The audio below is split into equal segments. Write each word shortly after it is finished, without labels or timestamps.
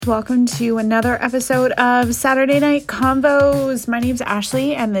Welcome to another episode of Saturday Night Convos. My name's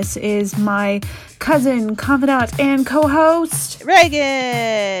Ashley, and this is my cousin, confidant, and co-host,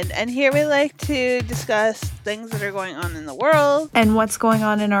 Reagan. And here we like to discuss things that are going on in the world. And what's going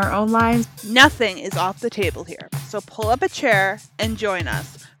on in our own lives. Nothing is off the table here. So pull up a chair and join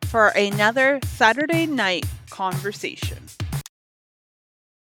us for another Saturday night conversation.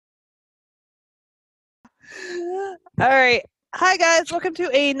 All right. Hi, guys. Welcome to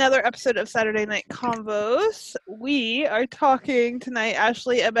another episode of Saturday Night Convos. We are talking tonight,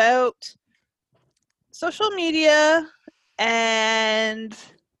 Ashley, about social media and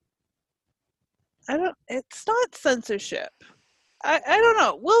it's not censorship. I don't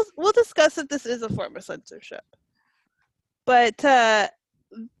know. We'll discuss if this is a form of censorship. But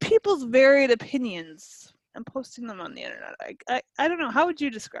people's varied opinions and posting them on the internet. I don't know. How would you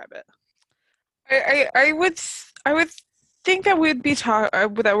describe it? I would think that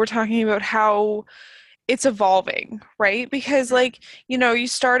that we're talking about how it's evolving, right? Because you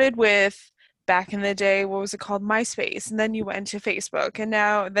started with, back in the day, what was it called? MySpace, and then you went to Facebook, and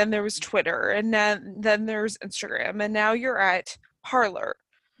then there was Twitter, and then there's Instagram, and now you're at Parler.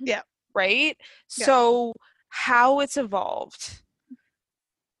 Yeah. Right? Yeah. So how it's evolved.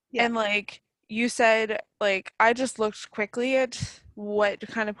 Yeah. And you said, I just looked quickly at what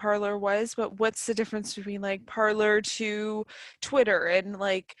kind of Parler was, but what's the difference between Parler to Twitter, and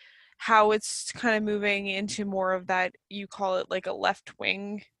how it's kind of moving into more of that, you call it a left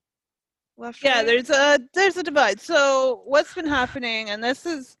wing? Yeah, there's a divide. So what's been happening, and this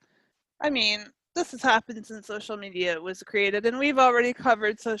has happened since social media was created, and we've already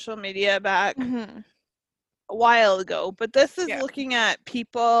covered social media back a while ago, but this is looking at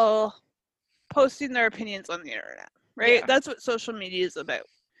people posting their opinions on the internet, right? Yeah. That's what social media is about.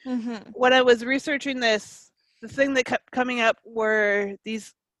 When I was researching this, the thing that kept coming up were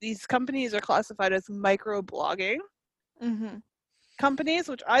these companies are classified as microblogging companies,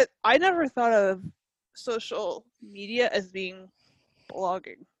 which I never thought of social media as being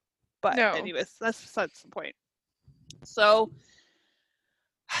blogging. But anyways, that's the point. So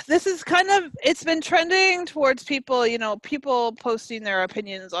this is it's been trending towards people posting their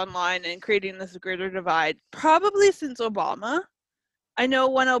opinions online and creating this greater divide, probably since Obama. I know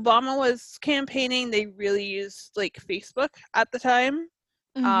when Obama was campaigning, they really used Facebook at the time.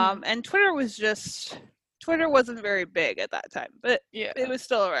 And Twitter wasn't very big at that time, but it was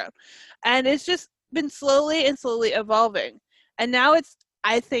still around. And it's just been slowly evolving. And now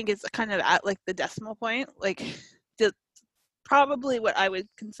I think it's kind of at the decimal point, probably what I would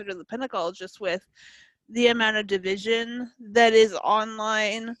consider the pinnacle, just with the amount of division that is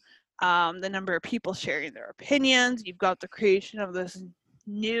online, the number of people sharing their opinions. You've got the creation of this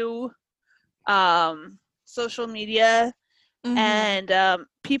new social media, and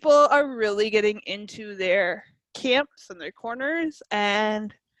people are really getting into their camps and their corners,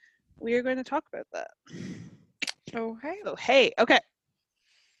 and we are going to talk about that. Okay.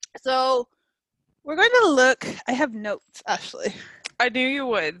 So we're going to look. I have notes, Ashley. I knew you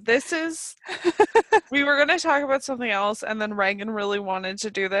would. We were going to talk about something else, and then Reagan really wanted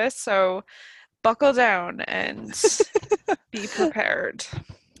to do this, so buckle down and be prepared.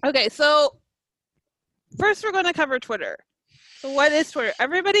 Okay, so first we're going to cover Twitter. So what is Twitter?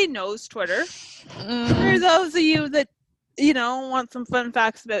 Everybody knows Twitter. For those of you that want some fun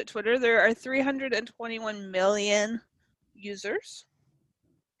facts about Twitter, there are 321 million users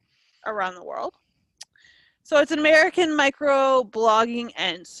around the world. So it's an American micro-blogging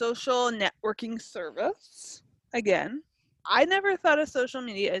and social networking service. Again, I never thought of social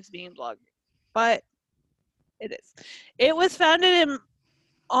media as being blogging, but it is. It was founded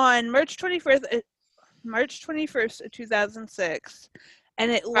on March 21st of 2006,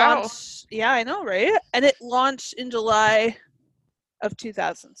 and it launched. Wow. Yeah, I know, right? And it launched in July of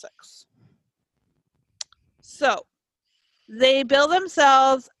 2006. So they bill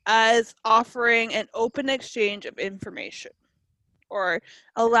themselves as offering an open exchange of information, or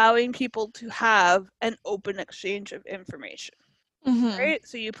allowing people to have an open exchange of information. Right?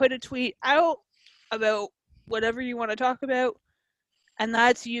 So you put a tweet out about whatever you want to talk about, and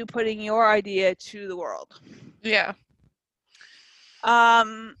that's you putting your idea to the world. Yeah.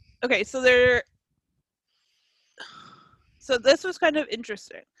 Okay, so this was kind of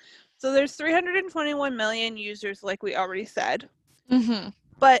interesting. So there's 321 million users, like we already said.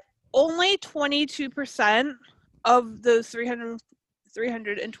 But only 22% of those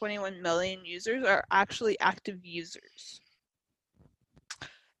 321 million users are actually active users.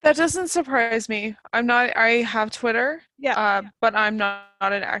 That doesn't surprise me. I have Twitter, but I'm not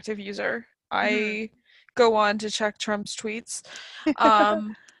an active user. I go on to check Trump's tweets.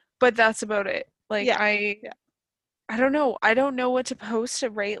 but that's about it. Like, Yeah. I don't know. I don't know what to post,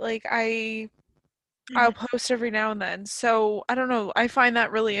 right? Like, I'll post every now and then. So, I don't know. I find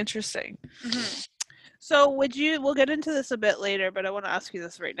that really interesting. So we'll get into this a bit later, but I want to ask you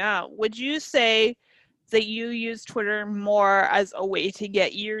this right now. Would you say that you use Twitter more as a way to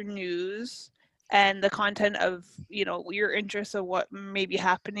get your news and the content of, your interests of what may be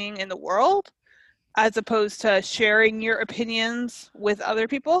happening in the world, as opposed to sharing your opinions with other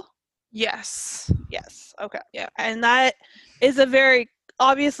people? Yes. Yes. Okay. Yeah. And that is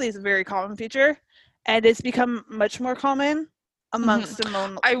obviously it's a very common feature, and it's become much more common amongst the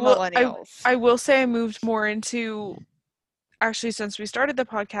millennials. I will say I moved more into, actually, since we started the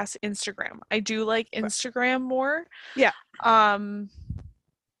podcast, Instagram. I do like Instagram more. Yeah. But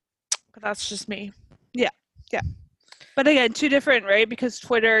that's just me. Yeah. Yeah. But again, two different, right? Because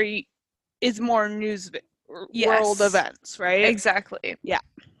Twitter is more news world events, right? Exactly. Yeah.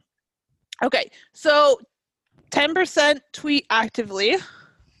 Okay. So 10% tweet actively.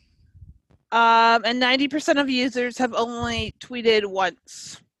 And 90% of users have only tweeted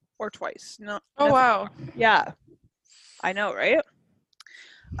once or twice. No. Oh, wow. Yeah. I know, right?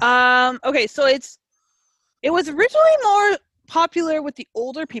 Okay, so it was originally more popular with the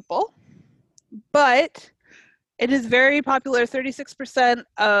older people, but it is very popular. 36%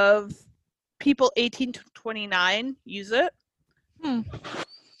 of people 18 to 29 use it.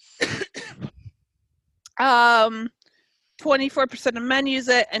 24% of men use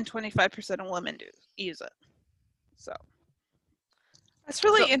it, and 25% of women use it. So that's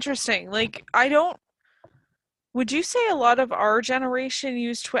really interesting. Like, would you say a lot of our generation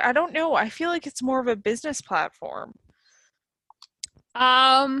use Twitter? I don't know. I feel like it's more of a business platform.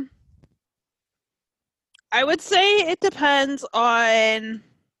 I would say it depends on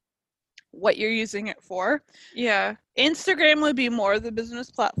what you're using it for. Yeah. Instagram would be more the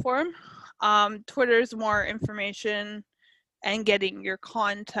business platform. Twitter's more information and getting your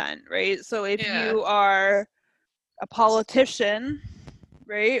content, right? So if you are a politician,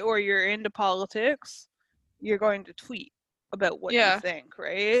 right, or you're into politics, you're going to tweet about what you think,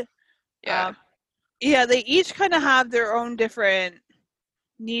 right? Yeah. They each kind of have their own different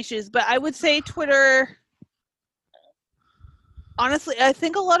niches, but I would say Twitter, honestly, I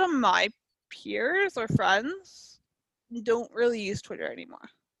think a lot of my peers or friends don't really use Twitter anymore.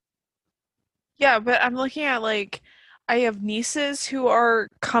 Yeah, but I'm looking at, like, I have nieces who are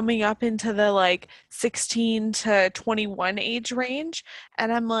coming up into the, like, 16 to 21 age range,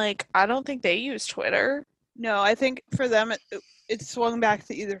 and I'm like, I don't think they use Twitter. No, I think for them it swung back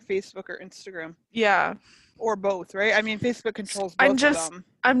to either Facebook or Instagram. Yeah. Or both, right? I mean, Facebook controls both of them.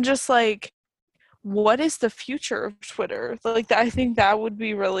 I'm just like, what is the future of Twitter? Like, I think that would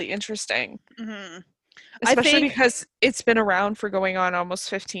be really interesting. Especially because it's been around for going on almost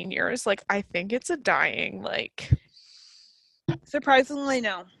 15 years. Like, I think it's a dying, like... Surprisingly,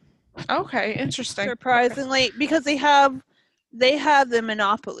 no. Okay, interesting. Surprisingly, because they have the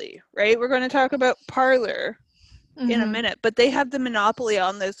monopoly, right? We're going to talk about Parler in a minute, but they have the monopoly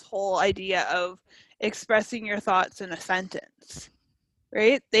on this whole idea of expressing your thoughts in a sentence,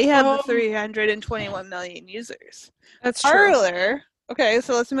 right? They have the 321 million users. That's Parler, true. Okay,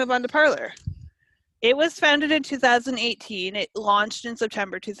 so let's move on to Parler. It was founded in 2018. It launched in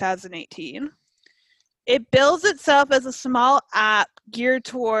September 2018. It bills itself as a small app geared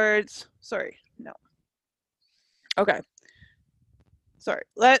towards... Okay. Sorry.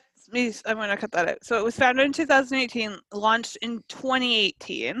 I'm going to cut that out. So it was founded in 2018, launched in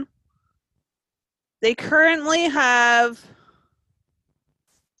 2018. They currently have...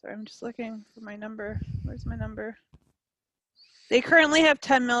 Sorry, I'm just looking for my number. Where's my number? They currently have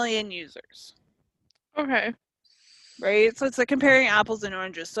 10 million users. Okay. Right? So it's like comparing apples and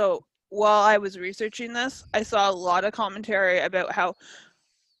oranges. So while I was researching this, I saw a lot of commentary about how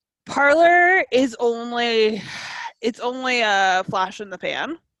Parler is only a flash in the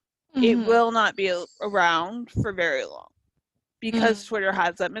pan. It will not be around for very long because Twitter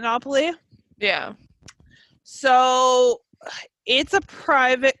has that monopoly. Yeah. So it's a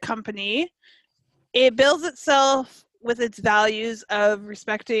private company. It bills itself with its values of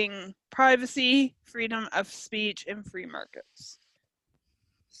respecting privacy, freedom of speech, and free markets.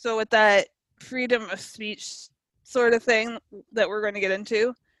 So with that freedom of speech sort of thing that we're going to get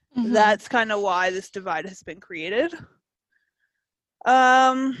into, that's kind of why this divide has been created.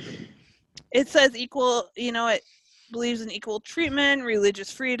 It says it believes in equal treatment,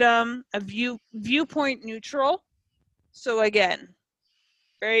 religious freedom, a viewpoint neutral. So again,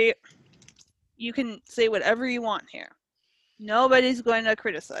 you can say whatever you want here. Nobody's going to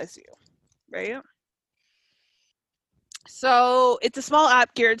criticize you, right? So it's a small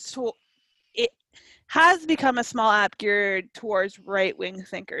app geared to, it has become a small app geared towards right-wing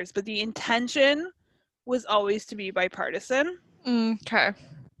thinkers, but the intention was always to be bipartisan. Okay.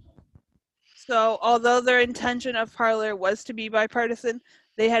 So although their intention of Parler was to be bipartisan,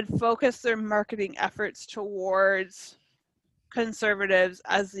 they had focused their marketing efforts towards conservatives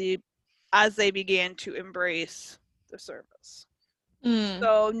as they began to embrace the service.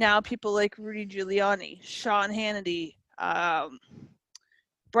 So now people like Rudy Giuliani, Sean Hannity,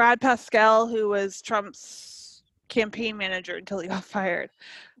 Brad Pascal, who was Trump's campaign manager until he got fired,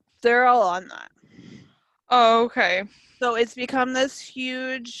 they're all on that. Oh, okay. So it's become this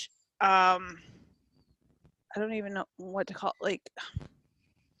huge, I don't even know what to call it. Like,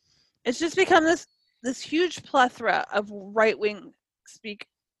 it's just become this huge plethora of right-wing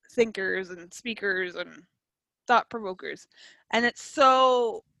thinkers and speakers and thought provokers. And it's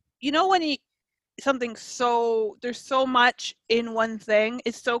so, when there's so much in one thing,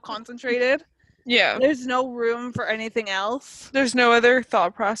 it's so concentrated. Yeah. There's no room for anything else. There's no other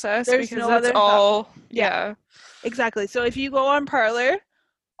thought process. There's because no that's other all. Yeah. Exactly. So if you go on Parler,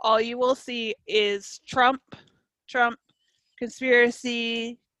 all you will see is Trump,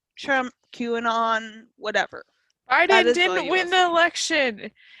 conspiracy, Trump, QAnon, whatever. Biden didn't win the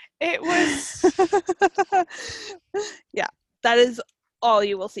election. It was. Yeah, that is all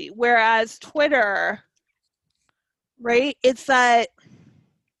you will see. Whereas Twitter, right, it's that,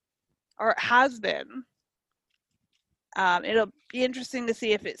 or it has been, it'll be interesting to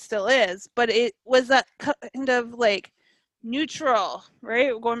see if it still is, but it was that kind of like neutral,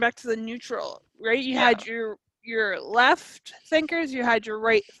 right? Going back to the neutral, right? You had your left thinkers, you had your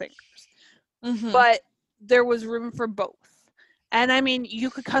right thinkers, but there was room for both. And I mean, you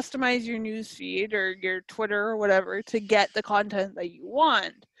could customize your news feed or your Twitter or whatever to get the content that you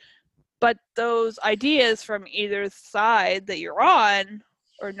want, but those ideas from either side that you're on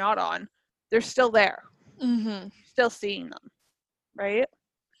or not on, they're still there. You're still seeing them, right?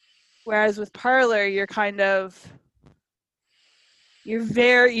 Whereas with Parler, you're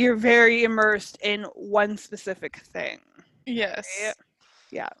very immersed in one specific thing. Yes. Right?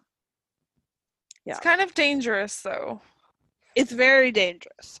 Yeah. It's kind of dangerous, though. It's very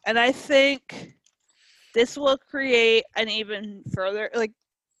dangerous. And I think this will create an even further, like,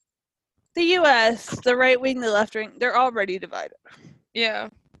 the US, the right wing, the left wing, they're already divided. Yeah.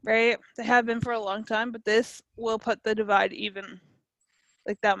 Right? They have been for a long time, but this will put the divide even,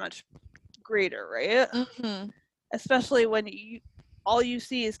 like, that much greater, right? Especially when all you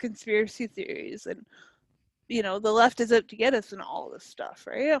see is conspiracy theories and, the left is out to get us and all this stuff,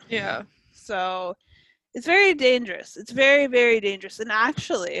 right? Yeah. So it's very dangerous. It's very, very dangerous. And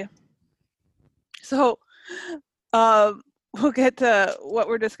actually, so we'll get to what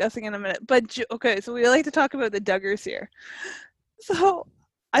we're discussing in a minute. But okay, so we like to talk about the Duggars here. So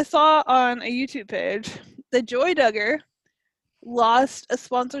I saw on a YouTube page that Joy Duggar lost a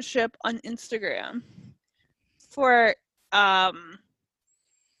sponsorship on Instagram for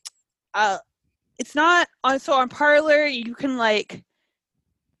it's not on, so on Parler you can, like,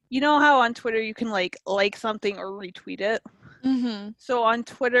 how on Twitter you can like something or retweet it. So on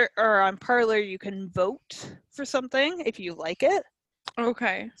Twitter or on Parler you can vote for something if you like it.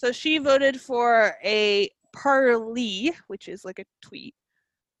 Okay. So she voted for a Parlee, which is like a tweet,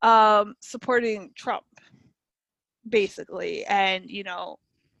 supporting Trump, basically, and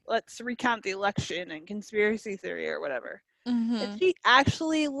let's recount the election and conspiracy theory or whatever. And she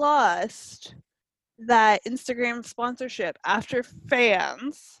actually lost that Instagram sponsorship after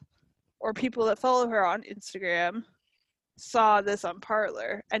fans or people that follow her on Instagram saw this on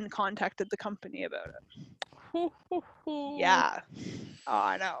Parler and contacted the company about it. Yeah. Oh,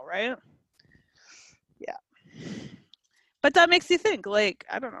 I know, right? Yeah. But that makes you think, like,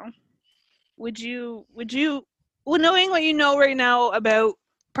 I don't know. Would you, well, knowing what you know right now about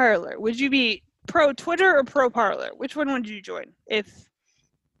Parler, would you be pro Twitter or pro Parler? Which one would you join if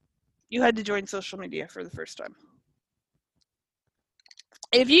you had to join social media for the first time?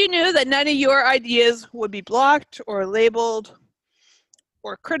 If you knew that none of your ideas would be blocked or labeled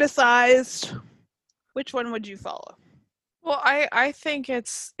or criticized, which one would you follow? Well, I think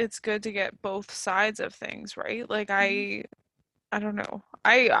it's good to get both sides of things, right? Like, I don't know.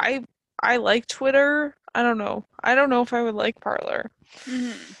 I like Twitter. I don't know. I don't know if I would like Parler.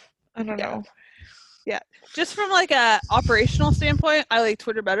 I don't know. Yeah. Just from like a operational standpoint, I like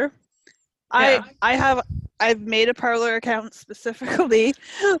Twitter better. Yeah. I've made a Parler account specifically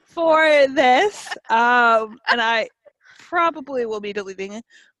for this, and I probably will be deleting it,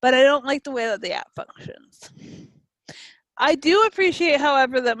 but I don't like the way that the app functions. I do appreciate,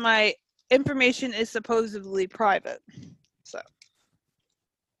 however, that my information is supposedly private. So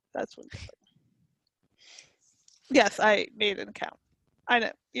that's one thing. Yes, I made an account. I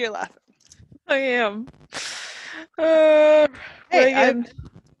know, you're laughing. I am. Hey,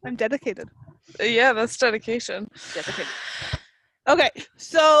 I'm dedicated. Yeah, that's dedication. Dedicated. Okay,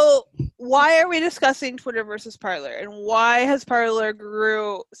 so why are we discussing Twitter versus Parler, and why has Parler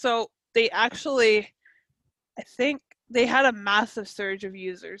grew? So they actually, I think they had a massive surge of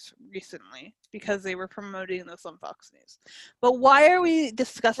users recently because they were promoting this on Fox News. But why are we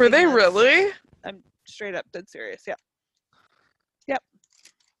discussing? Were they this? really? I'm straight up dead serious. Yeah. Yep.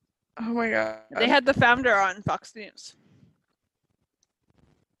 Oh my god. They had the founder on Fox News.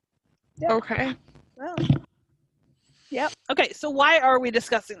 Yep. Okay. Well. Yep. Okay, so why are we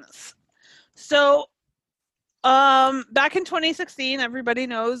discussing this? So back in 2016, everybody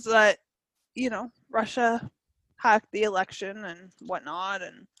knows that, Russia hacked the election and whatnot,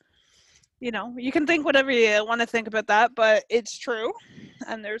 and you can think whatever you want to think about that, but it's true,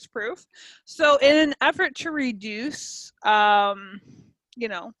 and there's proof. So in an effort to reduce fraud,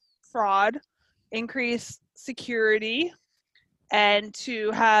 increase security, and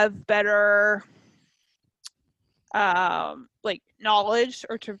to have better knowledge,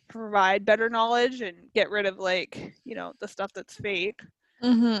 or to provide better knowledge and get rid of the stuff that's fake,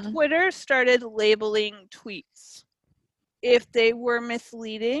 Twitter started labeling tweets if they were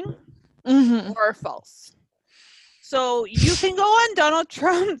misleading or false. So you can go on Donald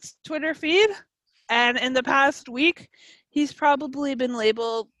Trump's Twitter feed, and in the past week he's probably been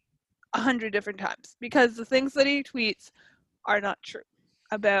labeled 100 different times because the things that he tweets are not true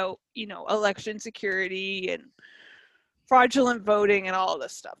about election security and fraudulent voting and all of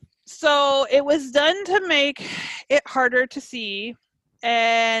this stuff. So it was done to make it harder to see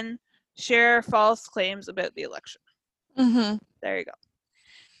and share false claims about the election. There you go.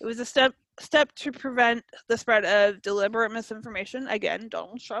 It was a step to prevent the spread of deliberate misinformation. Again,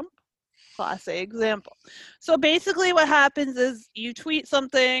 Donald Trump, Class A example. So basically what happens is you tweet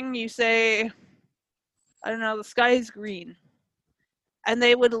something, you say, I don't know, the sky is green. And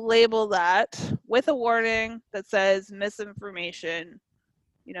they would label that with a warning that says misinformation,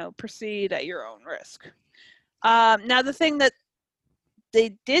 proceed at your own risk. Now, the thing that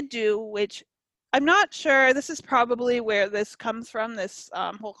they did do, which I'm not sure, this is probably where this comes from, this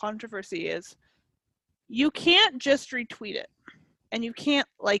whole controversy, is you can't just retweet it and you can't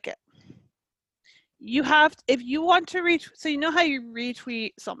like it. You have to, if you want to retweet, so you know how you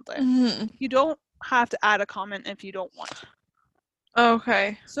retweet something, you don't have to add a comment if you don't want to.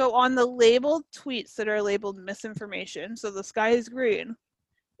 Okay. So on the labeled tweets that are labeled misinformation, so the sky is green,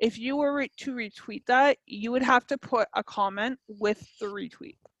 if you were to retweet that, you would have to put a comment with the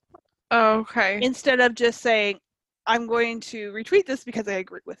retweet. Okay. Instead of just saying, I'm going to retweet this because I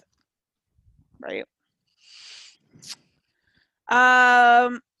agree with it. Right?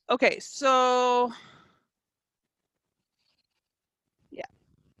 Okay, so yeah.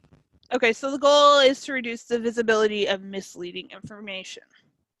 Okay, so the goal is to reduce the visibility of misleading information.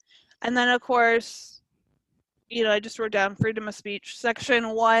 And then, of course, I just wrote down freedom of speech,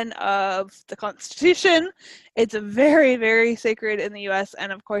 Section 1 of the Constitution. It's very, very sacred in the U.S.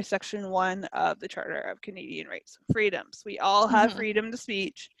 And, of course, Section 1 of the Charter of Canadian Rights and Freedoms. We all have freedom to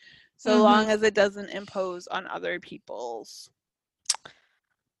speech, so long as it doesn't impose on other people's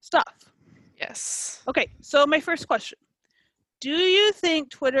stuff. Yes. Okay, so my first question. Do you think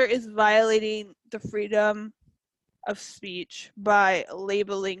Twitter is violating the freedom of speech by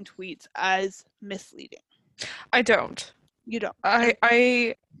labeling tweets as misleading? I don't. You don't?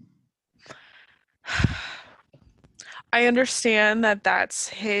 I understand that that's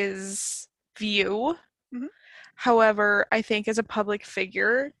his view. However, I think as a public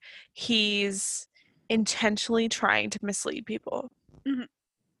figure, he's intentionally trying to mislead people.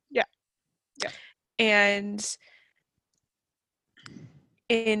 Yeah. And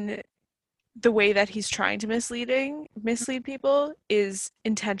in the way that he's trying to mislead people is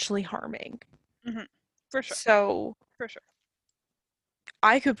intentionally harming. For sure. So for sure,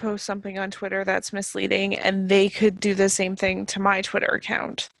 I could post something on Twitter that's misleading, and they could do the same thing to my Twitter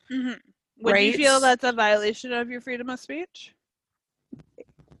account. Would you feel that's a violation of your freedom of speech?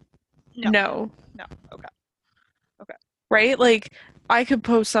 No. Okay. Right? Like, I could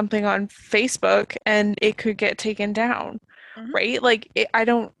post something on Facebook and it could get taken down. Right? Like, I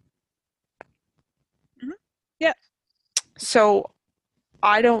don't. Yeah. So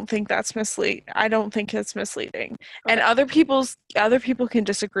I don't think that's misleading. I don't think it's misleading. Okay. And other people can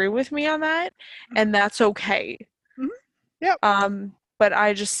disagree with me on that, and that's okay. Yeah. But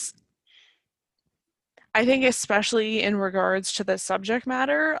I think especially in regards to the subject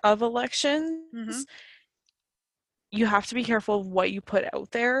matter of elections, you have to be careful of what you put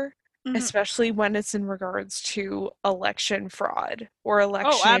out there, especially when it's in regards to election fraud or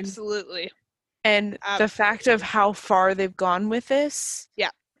election. Oh, absolutely. And the fact of how far they've gone with this.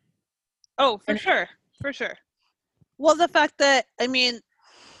 Yeah. Oh, for sure. For sure. Well, the fact that, I mean,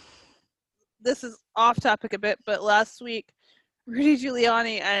 this is off topic a bit, but last week, Rudy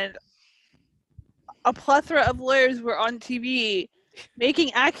Giuliani and a plethora of lawyers were on TV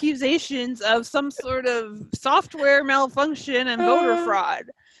making accusations of some sort of software malfunction and voter fraud.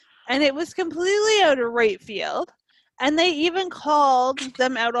 And it was completely out of right field. And they even called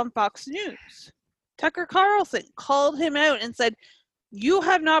them out on Fox News. Tucker Carlson called him out and said, you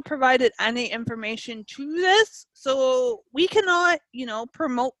have not provided any information to this, so we cannot,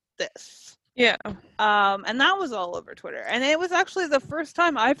 promote this. Yeah. And that was all over Twitter. And it was actually the first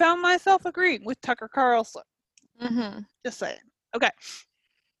time I found myself agreeing with Tucker Carlson. Just saying. Okay.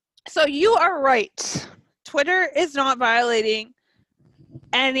 So you are right. Twitter is not violating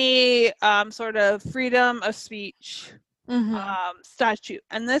any sort of freedom of speech statute.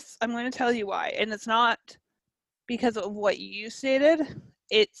 And this, I'm going to tell you why. And it's not because of what you stated.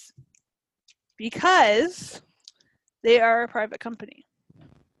 It's because they are a private company.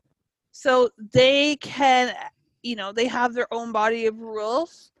 So they can, they have their own body of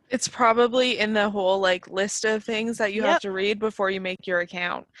rules. It's probably in the whole list of things that you have to read before you make your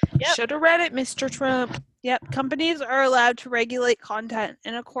account. Should have read it, Mr. Trump. Yep. Companies are allowed to regulate content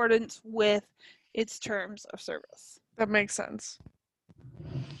in accordance with its terms of service. That makes sense.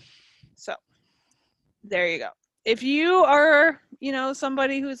 So there you go. If you are,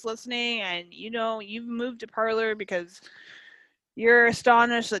 somebody who's listening and, you've moved to Parler because you're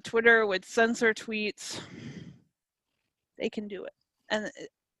astonished that Twitter would censor tweets, they can do it. And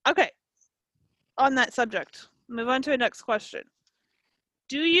okay, on that subject, move on to the next question.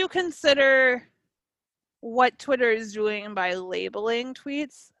 Do you consider what Twitter is doing by labeling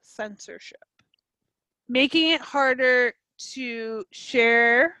tweets censorship? Making it harder to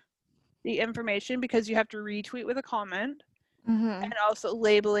share the information because you have to retweet with a comment, and also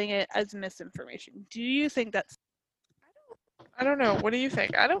labeling it as misinformation. Do you think that's... I don't know. What do you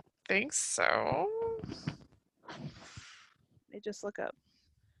think? I don't think so. They just look up.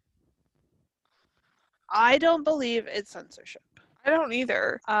 I don't believe it's censorship. I don't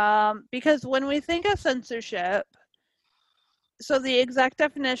either. Because when we think of censorship, so the exact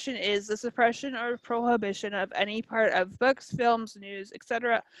definition is the suppression or prohibition of any part of books, films, news,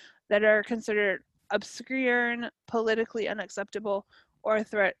 etc. that are considered obscure, politically unacceptable, or a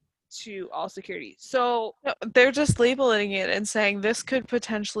threat to all security. So no, they're just labeling it and saying this could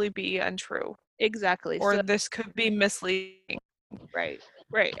potentially be untrue. Exactly. Or this could be misleading. Right,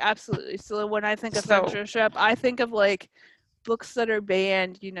 absolutely. So when I think of censorship, I think of books that are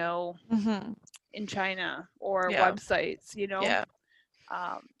banned, in China, or websites, Yeah.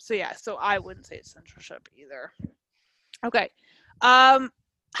 So I wouldn't say it's censorship either. Okay.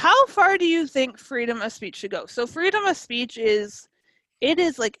 How far do you think freedom of speech should go? So freedom of speech is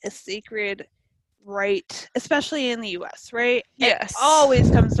a sacred right, especially in the US, right? Yes. It always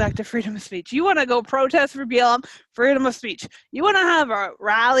comes back to freedom of speech. You want to go protest for BLM, freedom of speech. You want to have a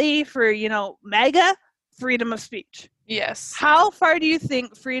rally for, MAGA, freedom of speech. Yes. How far do you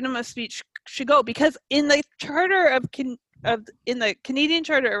think freedom of speech should go? Because in the Charter in the Canadian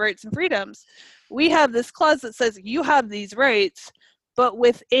Charter of Rights and Freedoms, we have this clause that says you have these rights, but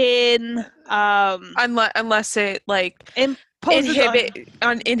within unless it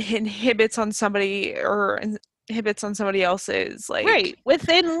inhibits on somebody or inhibits on somebody else's right,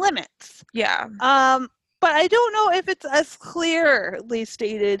 within limits. Yeah. But I don't know if it's as clearly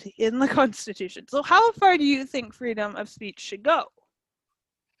stated in the Constitution. So how far do you think freedom of speech should go?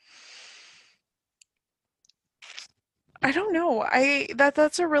 I don't know.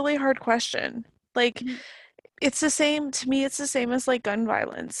 That's a really hard question. It's the same to me. It's the same as gun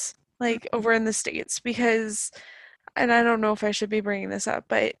violence, over in the States, because, and I don't know if I should be bringing this up,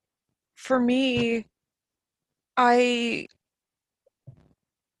 but for me, it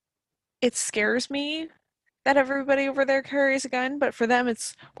scares me that everybody over there carries a gun, but for them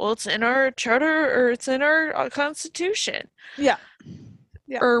it's in our charter or it's in our Constitution. Yeah.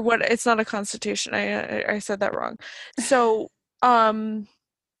 Or what? It's not a Constitution. I said that wrong. So,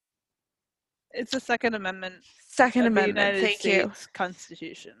 it's the Second Amendment. Second Amendment. The United Thank States you.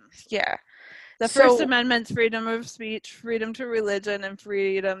 Constitution. Yeah. The First Amendment's freedom of speech, freedom to religion, and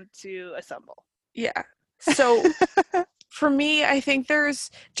freedom to assemble. Yeah. So for me, I think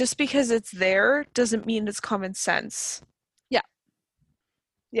there's, just because it's there doesn't mean it's common sense. Yeah.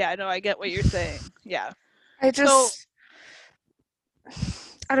 Yeah, no, I get what you're saying. Yeah. I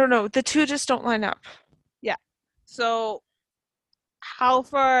don't know. The two just don't line up. Yeah. So how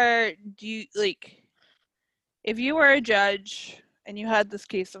far do you, like, if you were a judge and you had this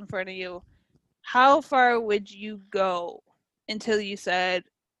case in front of you, how far would you go until you said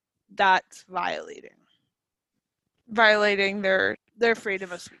that's violating their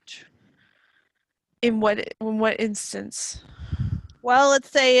freedom of speech? In what instance? Well, let's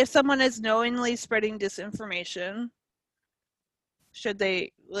say if someone is knowingly spreading disinformation, should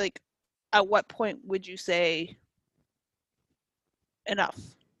they, like, at what point would you say enough?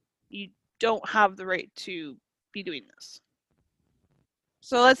 You don't have the right to be doing this.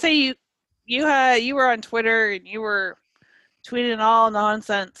 So let's say you were on Twitter and you were tweeting all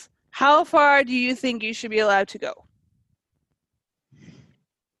nonsense. How far do you think you should be allowed to go?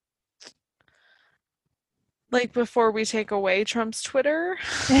 Like before we take away Trump's Twitter?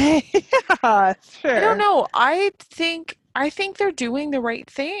 Yeah, sure. I don't know. I think they're doing the right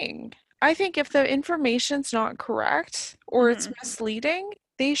thing. I think if the information's not correct or it's misleading,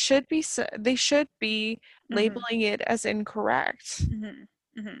 they should be labeling it as incorrect.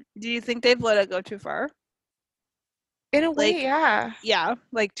 Do you think they've let it go too far? In a way, yeah. Yeah,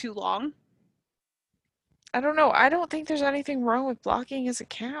 like too long. I don't know. I don't think there's anything wrong with blocking his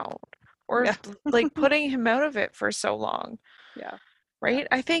account or like putting him out of it for so long. Yeah. Right? Yeah.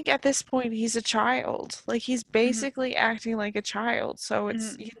 I think at this point he's a child. Like he's basically acting like a child. So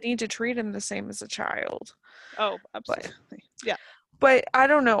it's you need to treat him the same as a child. Oh, absolutely. Yeah. But I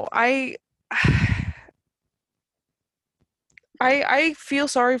don't know. I feel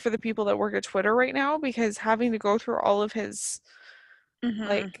sorry for the people that work at Twitter right now because having to go through all of his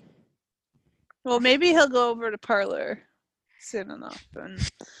like. Well, maybe he'll go over to Parler soon enough, and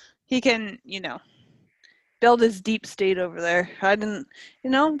he can, build his deep state over there.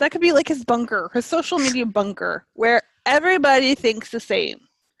 That could be like his bunker, his social media bunker, where everybody thinks the same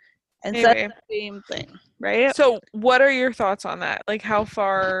and says the same thing, right? So, what are your thoughts on that? Like, how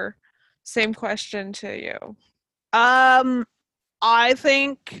far? Same question to you. I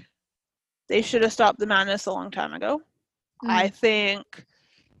think they should have stopped the madness a long time ago. I think,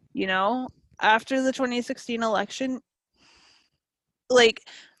 after the 2016 election, like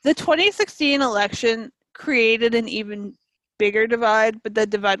the 2016 election created an even bigger divide, but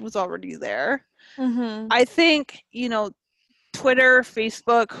that divide was already there. I think, Twitter,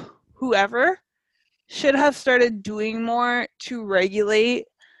 Facebook, whoever should have started doing more to regulate,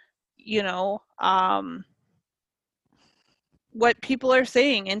 what people are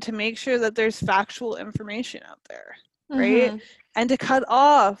saying and to make sure that there's factual information out there, right? And to cut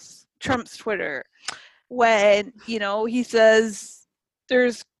off Trump's Twitter when, he says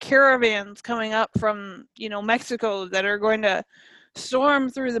there's caravans coming up from, Mexico that are going to storm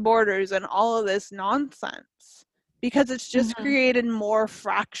through the borders and all of this nonsense because it's just created more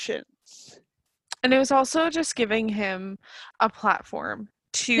fractions. And it was also just giving him a platform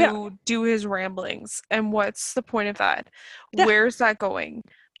to do his ramblings. And what's the point of that? Yeah. Where's that going?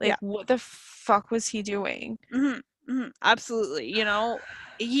 Like, what the fuck was he doing? Absolutely.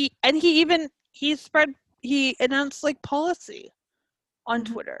 He announced like policy on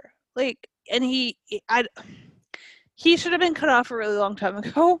Twitter. Like, and he should have been cut off a really long time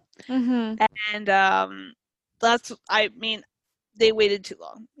ago. And they waited too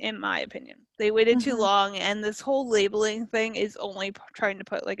long, in my opinion. They waited too long, and this whole labeling thing is only trying to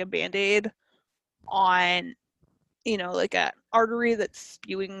put like a Band-Aid on, like an artery that's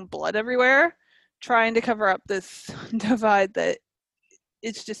spewing blood everywhere, trying to cover up this divide that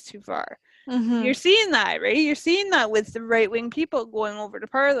it's just too far. You're seeing that, right? You're seeing that with the right-wing people going over to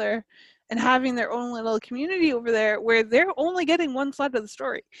Parler and having their own little community over there where they're only getting one side of the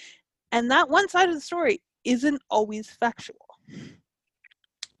story. And that one side of the story isn't always factual.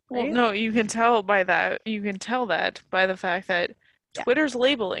 Right? Well, no, you can tell by that. You can tell that by the fact that Twitter's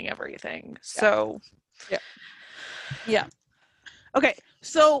labeling everything. So, yeah. Okay,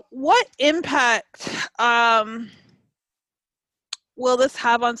 so what impact will this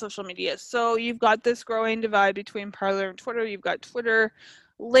have on social media? So you've got this growing divide between Parler and Twitter. You've got Twitter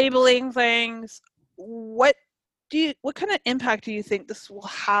labeling things. What kind of impact do you think this will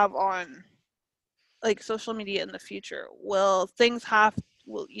have on like social media in the future? Will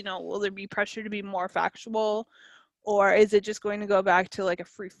there be pressure to be more factual, or is it just going to go back to like a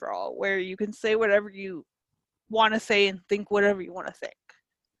free-for-all where you can say whatever you want to say and think whatever you want to think?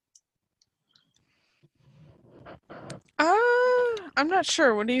 I'm not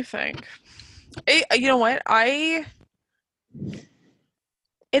sure. What do you think? You know what?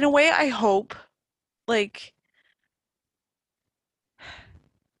 In a way, I hope, like,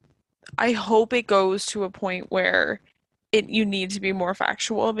 I hope it goes to a point where you need to be more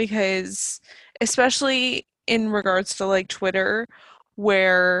factual, because especially in regards to like Twitter,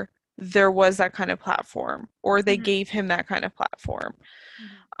 where there was that kind of platform, or they Mhm. gave him that kind of platform.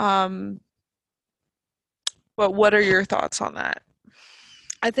 Mhm. But what are your thoughts on that?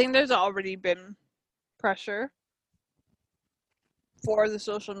 I think there's already been pressure for the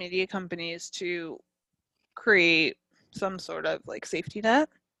social media companies to create some sort of like safety net.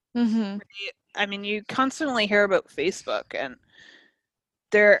 Mm-hmm. I mean, you constantly hear about Facebook and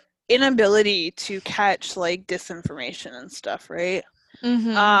their inability to catch like disinformation and stuff, right?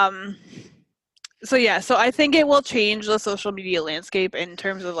 Mm-hmm. So yeah, so I think it will change the social media landscape in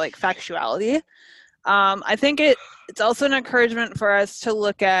terms of like factuality. I think it's also an encouragement for us to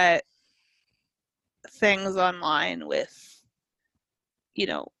look at things online with, you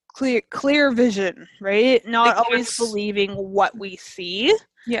know, clear vision, right? Not Like always believing what we see.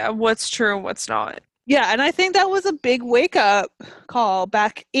 yeah, what's true and what's not. Yeah, and I think that was a big wake up call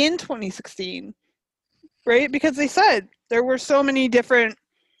back in 2016, right? Because they said there were so many different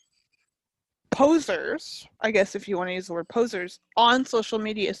posers, I guess if you want to use the word posers, on social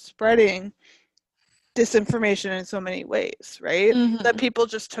media spreading disinformation in so many ways, right? That Mm-hmm. people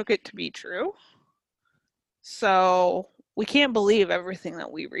just took it to be true. So we can't believe everything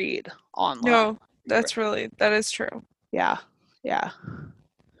that we read online. No, that is true. Yeah, yeah,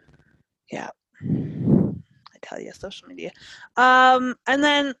 yeah. I tell you, social media. And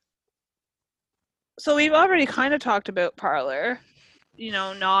then, so we've already kind of talked about Parler, you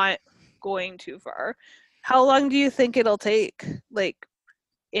know, not going too far. How long do you think it'll take, like,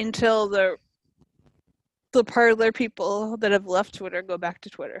 until the Parler people that have left Twitter go back to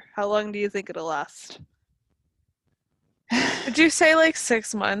Twitter? How long do you think it'll last? Would you say like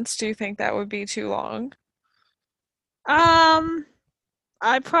 6 months? Do you think that would be too long? Um,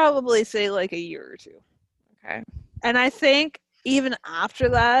 I'd probably say like a year or two. Okay. And I think even after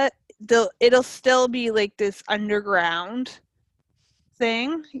that, it'll still be like this underground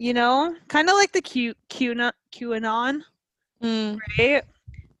thing, you know? Kind of like the QAnon, Mm. right?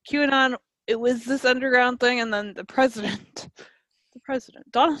 QAnon, it was this underground thing, and then the president,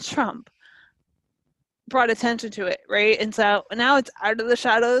 Donald Trump, brought attention to it, right? And so now it's out of the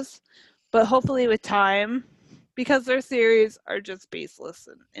shadows, but hopefully with time, because their theories are just baseless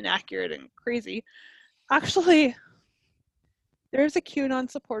and inaccurate and crazy. Actually, there's a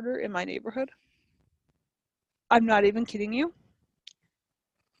QAnon supporter in my neighborhood. I'm not even kidding you.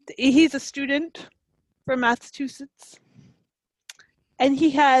 He's a student from Massachusetts, and he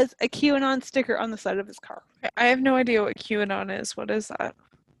has a QAnon sticker on the side of his car. I have no idea what QAnon is. What is that?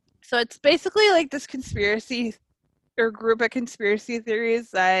 So it's basically like this conspiracy or group of conspiracy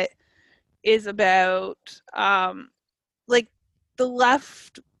theories that is about like the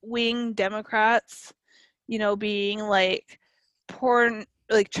left wing Democrats, you know, being like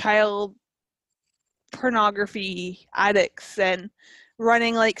child pornography addicts and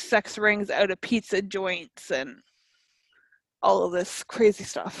running like sex rings out of pizza joints and all of this crazy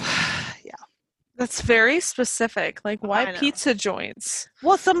stuff. Yeah. That's very specific. Like, why I know. pizza joints?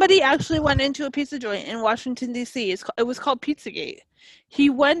 Well, somebody actually went into a pizza joint in Washington, D.C. It was called Pizzagate.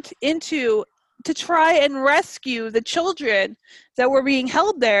 He went into to try and rescue the children that were being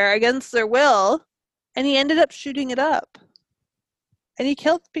held there against their will, and he ended up shooting it up. And he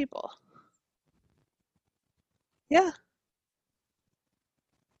killed people. Yeah.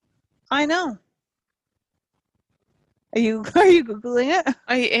 I know. Are you Googling it?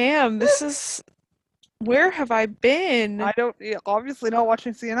 I am. This is where have I been? I don't obviously not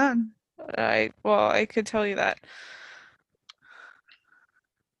watching CNN. I could tell you that.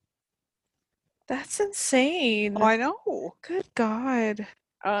 That's insane. I know. Good God.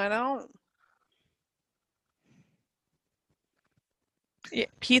 I know. Yeah,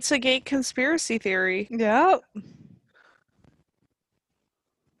 Pizzagate conspiracy theory. Yeah.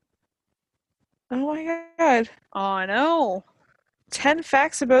 Oh my God. I know. 10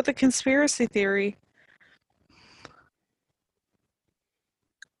 facts about the conspiracy theory.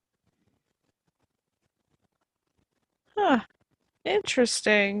 Huh.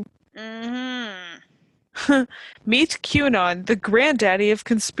 Interesting. Mm-hmm. Meet QAnon, the granddaddy of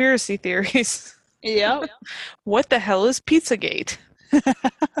conspiracy theories. Yep. What the hell is Pizzagate?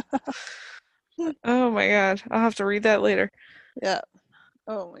 Oh my God. I'll have to read that later. Yeah.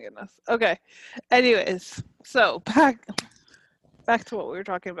 Oh my goodness. Okay. Anyways, so back to what we were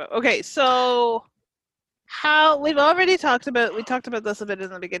talking about. Okay, so how we talked about this a bit in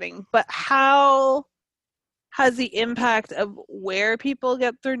the beginning, but how has the impact of where people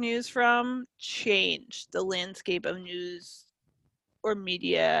get their news from changed the landscape of news or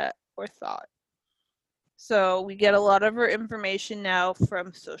media or thought. So we get a lot of our information now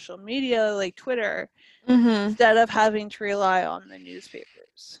from social media like Twitter, instead of having to rely on the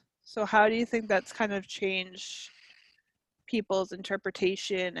newspapers. So how do you think that's kind of changed people's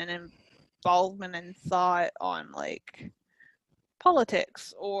interpretation and involvement and thought on like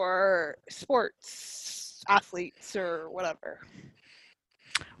politics or sports, athletes, or whatever?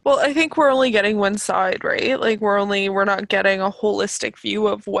 Well, I think we're only getting one side, right? Like we're not getting a holistic view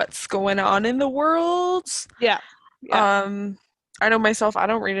of what's going on in the world. Yeah. I know myself, I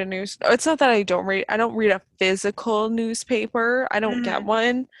don't read a news. It's not that I don't read a physical newspaper. I don't get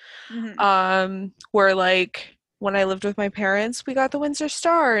one. Where like when I lived with my parents, we got the Windsor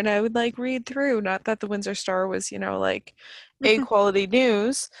Star and I would like read through. Not that the Windsor Star was, like A quality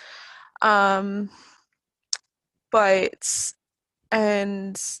news. But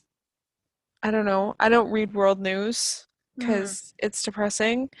and I don't know. I don't read world news because it's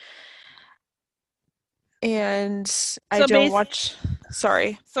depressing. And I don't watch.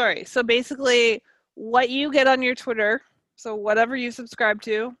 Sorry. So basically, what you get on your Twitter, so whatever you subscribe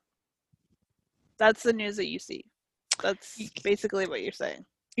to, that's the news that you see. That's basically what you're saying.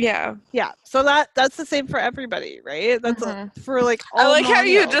 Yeah. Yeah. So that's the same for everybody, right? That's for like all I like how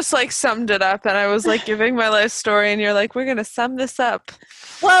you just like summed it up and I was like giving my life story and you're like, we're gonna sum this up.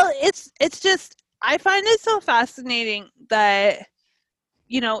 Well, it's just I find it so fascinating that,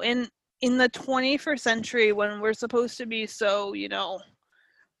 in the 21st century when we're supposed to be so,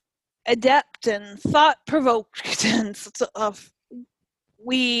 adept and thought-provoked and stuff,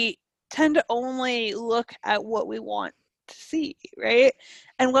 we tend to only look at what we want to see, right?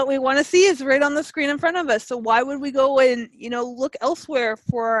 And what we want to see is right on the screen in front of us. So why would we go and, look elsewhere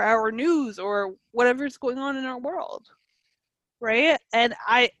for our news or whatever's going on in our world, right? And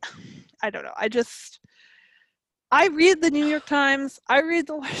I don't know. I read the New York Times. I read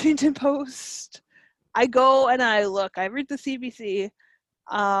the Washington Post. I go and I look. I read the CBC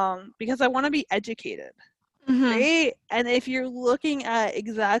because I want to be educated, right? And if you're looking at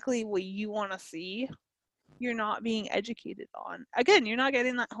exactly what you want to see, you're not being educated on. Again, you're not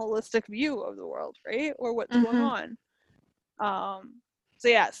getting that holistic view of the world, right? Or what's going on.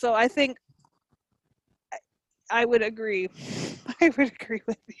 So I think I would agree. I would agree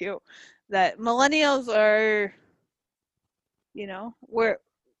with you that millennials are, we're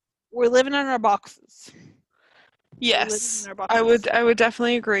living in our boxes. Yes, I would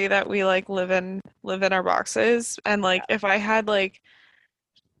definitely agree that we like live in our boxes, and like if I had like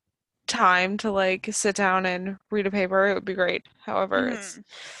time to like sit down and read a paper, it would be great. However, it's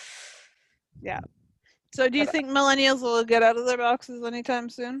So do you think millennials will get out of their boxes anytime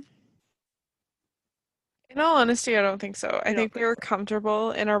soon? In all honesty, I don't think so. I think we were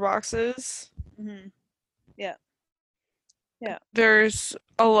comfortable in our boxes. Yeah. There's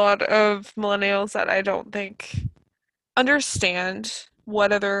a lot of millennials that I don't think understand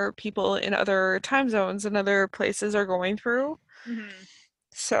what other people in other time zones and other places are going through.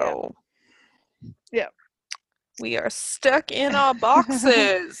 So, we are stuck in our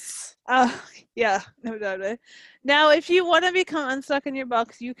boxes. Yeah, no doubt. Now, if you want to become unstuck in your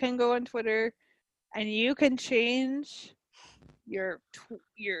box, you can go on Twitter and you can change your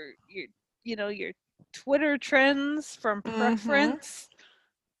Twitter trends from preference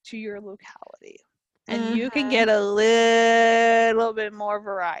to your locality. And you can get a little bit more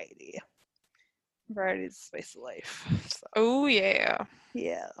variety. Variety is the spice of life. So. Oh, yeah.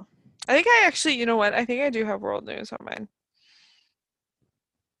 Yeah. I think I actually, you know what? I think I do have world news on mine.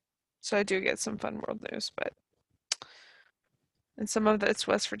 So I do get some fun world news, and some of it's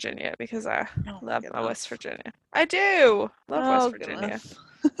West Virginia because I love my West Virginia. I do love West Virginia.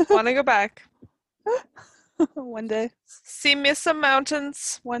 Want to go back one day. See me some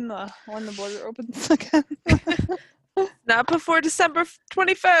mountains when the border opens again. Not before December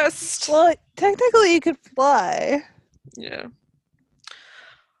 21st. Well, technically you could fly. Yeah.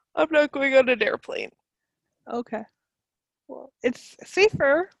 I'm not going on an airplane. Okay. Well, it's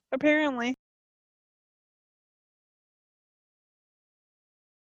safer, apparently.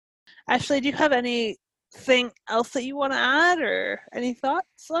 Ashley, do you have anything else that you want to add or any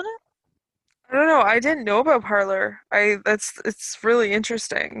thoughts on it? I don't know. I didn't know about Parler. It's really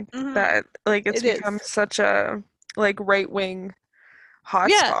interesting that like it's become such a like right-wing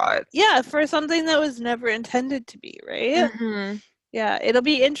hotspot. Yeah, for something that was never intended to be, right? Yeah, it'll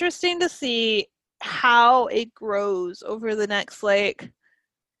be interesting to see how it grows over the next like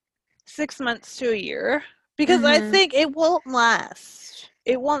 6 months to a year, because I think it won't last.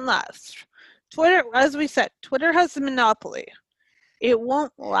 It won't last. Twitter, as we said, Twitter has the monopoly. It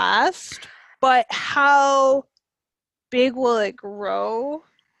won't last, but how big will it grow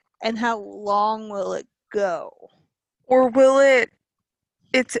and how long will it go? Or will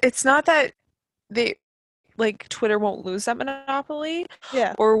it's not that they like Twitter won't lose that monopoly,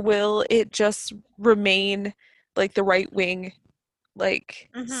 Yeah. or will it just remain like the right wing like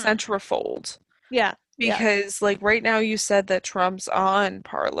centerfold? Yeah. Because like right now you said that Trump's on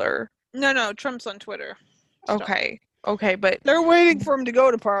Parler. No, Trump's on Twitter. Okay. Okay, but they're waiting for him to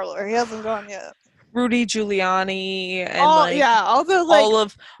go to Parler. He hasn't gone yet. Rudy Giuliani and all the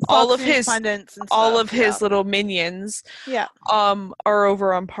like all of his pundits and all stuff, of his little minions yeah are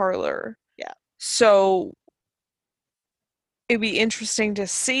over on Parler. Yeah. So it'd be interesting to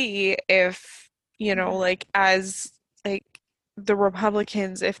see if, you know, like as like the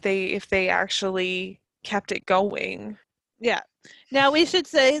Republicans if they actually kept it going. Yeah. Now we should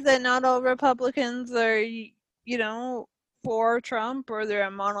say that not all Republicans are, you know, for Trump or they're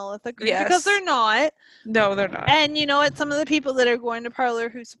a monolithic group, because they're not. No, they're not. And you know what? Some of the people that are going to Parler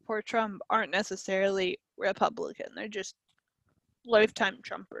who support Trump aren't necessarily Republican. They're just lifetime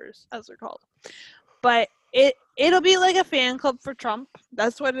Trumpers, as they're called. But it'll be like a fan club for Trump.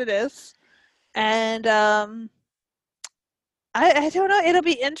 That's what it is. And I don't know. It'll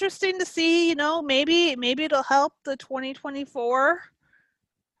be interesting to see, you know, maybe it'll help the 2024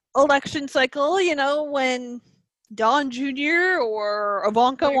 election cycle, you know, when Don Jr. or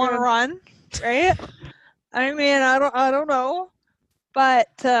Ivanka want to run, right? I mean, I don't know. But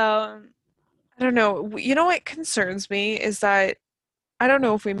I don't know. You know what concerns me is that I don't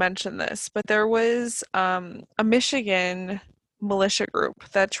know if we mentioned this, but there was a Michigan militia group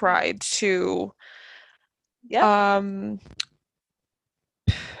that tried to I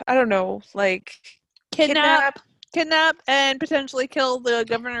don't know, like kidnap and potentially kill the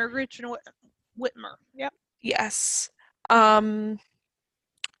governor of Gretchen Whitmer. Yep. Yes. And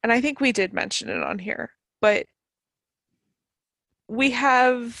I think we did mention it on here, but we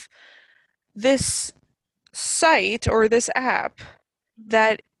have this site or this app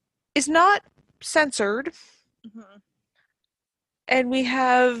that is not censored, and we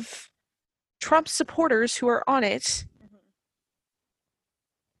have Trump supporters who are on it.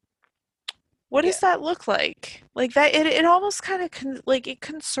 What does that look like? Like that, it almost kind of like it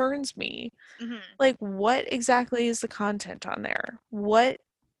concerns me. Like, what exactly is the content on there? What?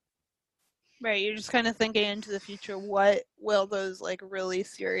 Right, you're just kind of thinking into the future. What will those like really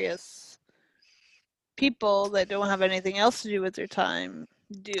serious people that don't have anything else to do with their time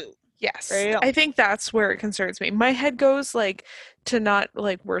do? Yes, right? I think that's where it concerns me. My head goes like to not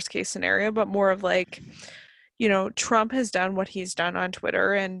like worst case scenario, but more of like, you know, Trump has done what he's done on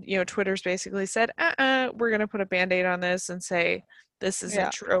Twitter, and, you know, Twitter's basically said, we're going to put a Band-Aid on this and say this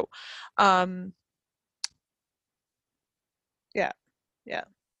isn't true. Yeah.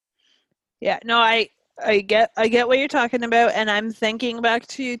 No, I get what you're talking about, and I'm thinking back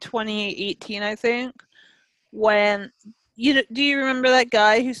to 2018, I think, when do you remember that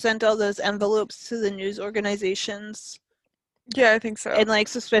guy who sent all those envelopes to the news organizations? Yeah, I think so. And like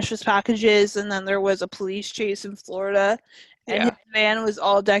suspicious packages, and then there was a police chase in Florida, and his van was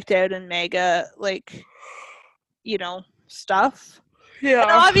all decked out in MAGA, like, you know, stuff. Yeah.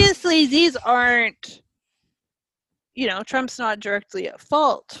 And obviously these aren't, you know, Trump's not directly at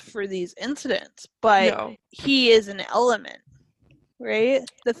fault for these incidents, but he is an element, right?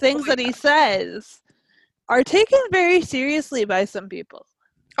 The things that he says are taken very seriously by some people.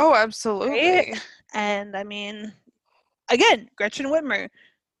 Oh, absolutely. Right? And I mean, again, Gretchen Whitmer,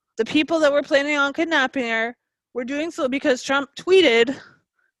 the people that were planning on kidnapping her were doing so because Trump tweeted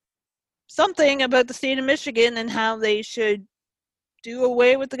something about the state of Michigan and how they should do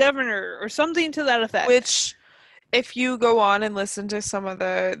away with the governor or something to that effect. Which, if you go on and listen to some of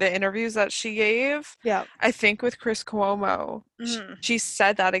the interviews that she gave, I think with Chris Cuomo, she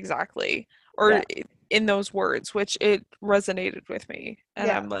said that exactly, or in those words, which it resonated with me.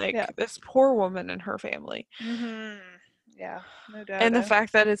 And I'm like, this poor woman and her family. Yeah, no doubt. And the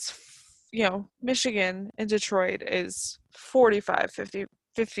fact that it's, you know, Michigan and Detroit is 55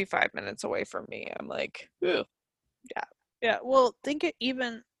 minutes away from me. I'm like, ew. Yeah. Well, think it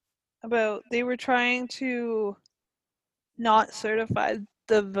even about, they were trying to not certify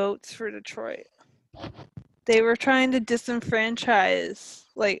the votes for Detroit. They were trying to disenfranchise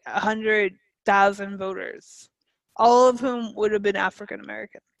like 100,000 voters, all of whom would have been African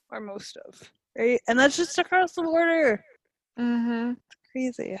American, or most of, right? And that's just across the border.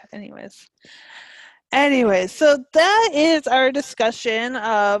 Crazy. Anyways, so that is our discussion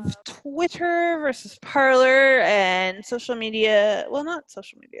of Twitter versus Parler and social media. Well, not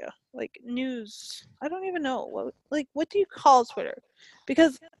social media, like news. I don't even know what do you call Twitter?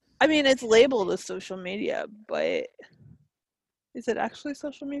 Because I mean, it's labeled as social media, but Is it actually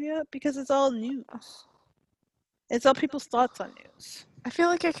social media? Because it's all news. It's all people's thoughts on news. I feel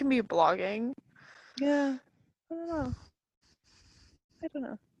like it can be blogging. Yeah. I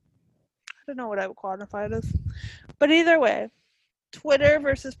don't know what I would quantify it as. But either way, Twitter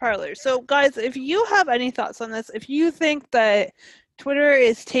versus Parler. So guys, if you have any thoughts on this, if you think that Twitter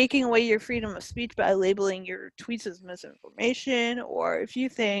is taking away your freedom of speech by labeling your tweets as misinformation, or if you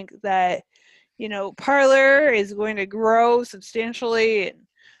think that, Parler is going to grow substantially in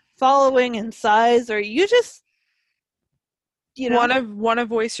following in size, or you just want to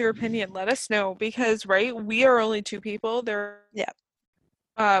voice your opinion, let us know, because we are only two people there. Yeah.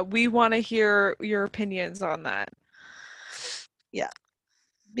 We want to hear your opinions on that. Yeah.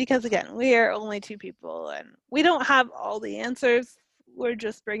 Because again, we are only two people and we don't have all the answers. We're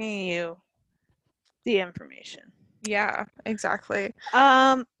just bringing you the information. Yeah, exactly.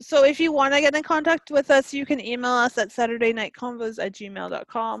 So if you want to get in contact with us, you can email us at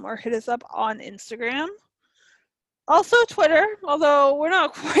saturdaynightconvos@gmail.com or hit us up on Instagram. Also Twitter, although we're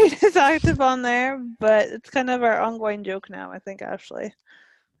not quite as active on there, but it's kind of our ongoing joke now, I think, Ashley.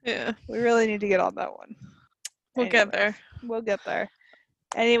 Yeah. We really need to get on that one. We'll get there. We'll get there.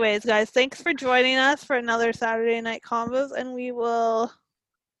 Anyways, guys, thanks for joining us for another Saturday Night Convos, and we will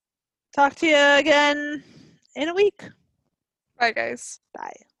talk to you again in a week. Bye, guys.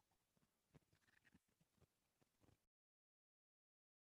 Bye.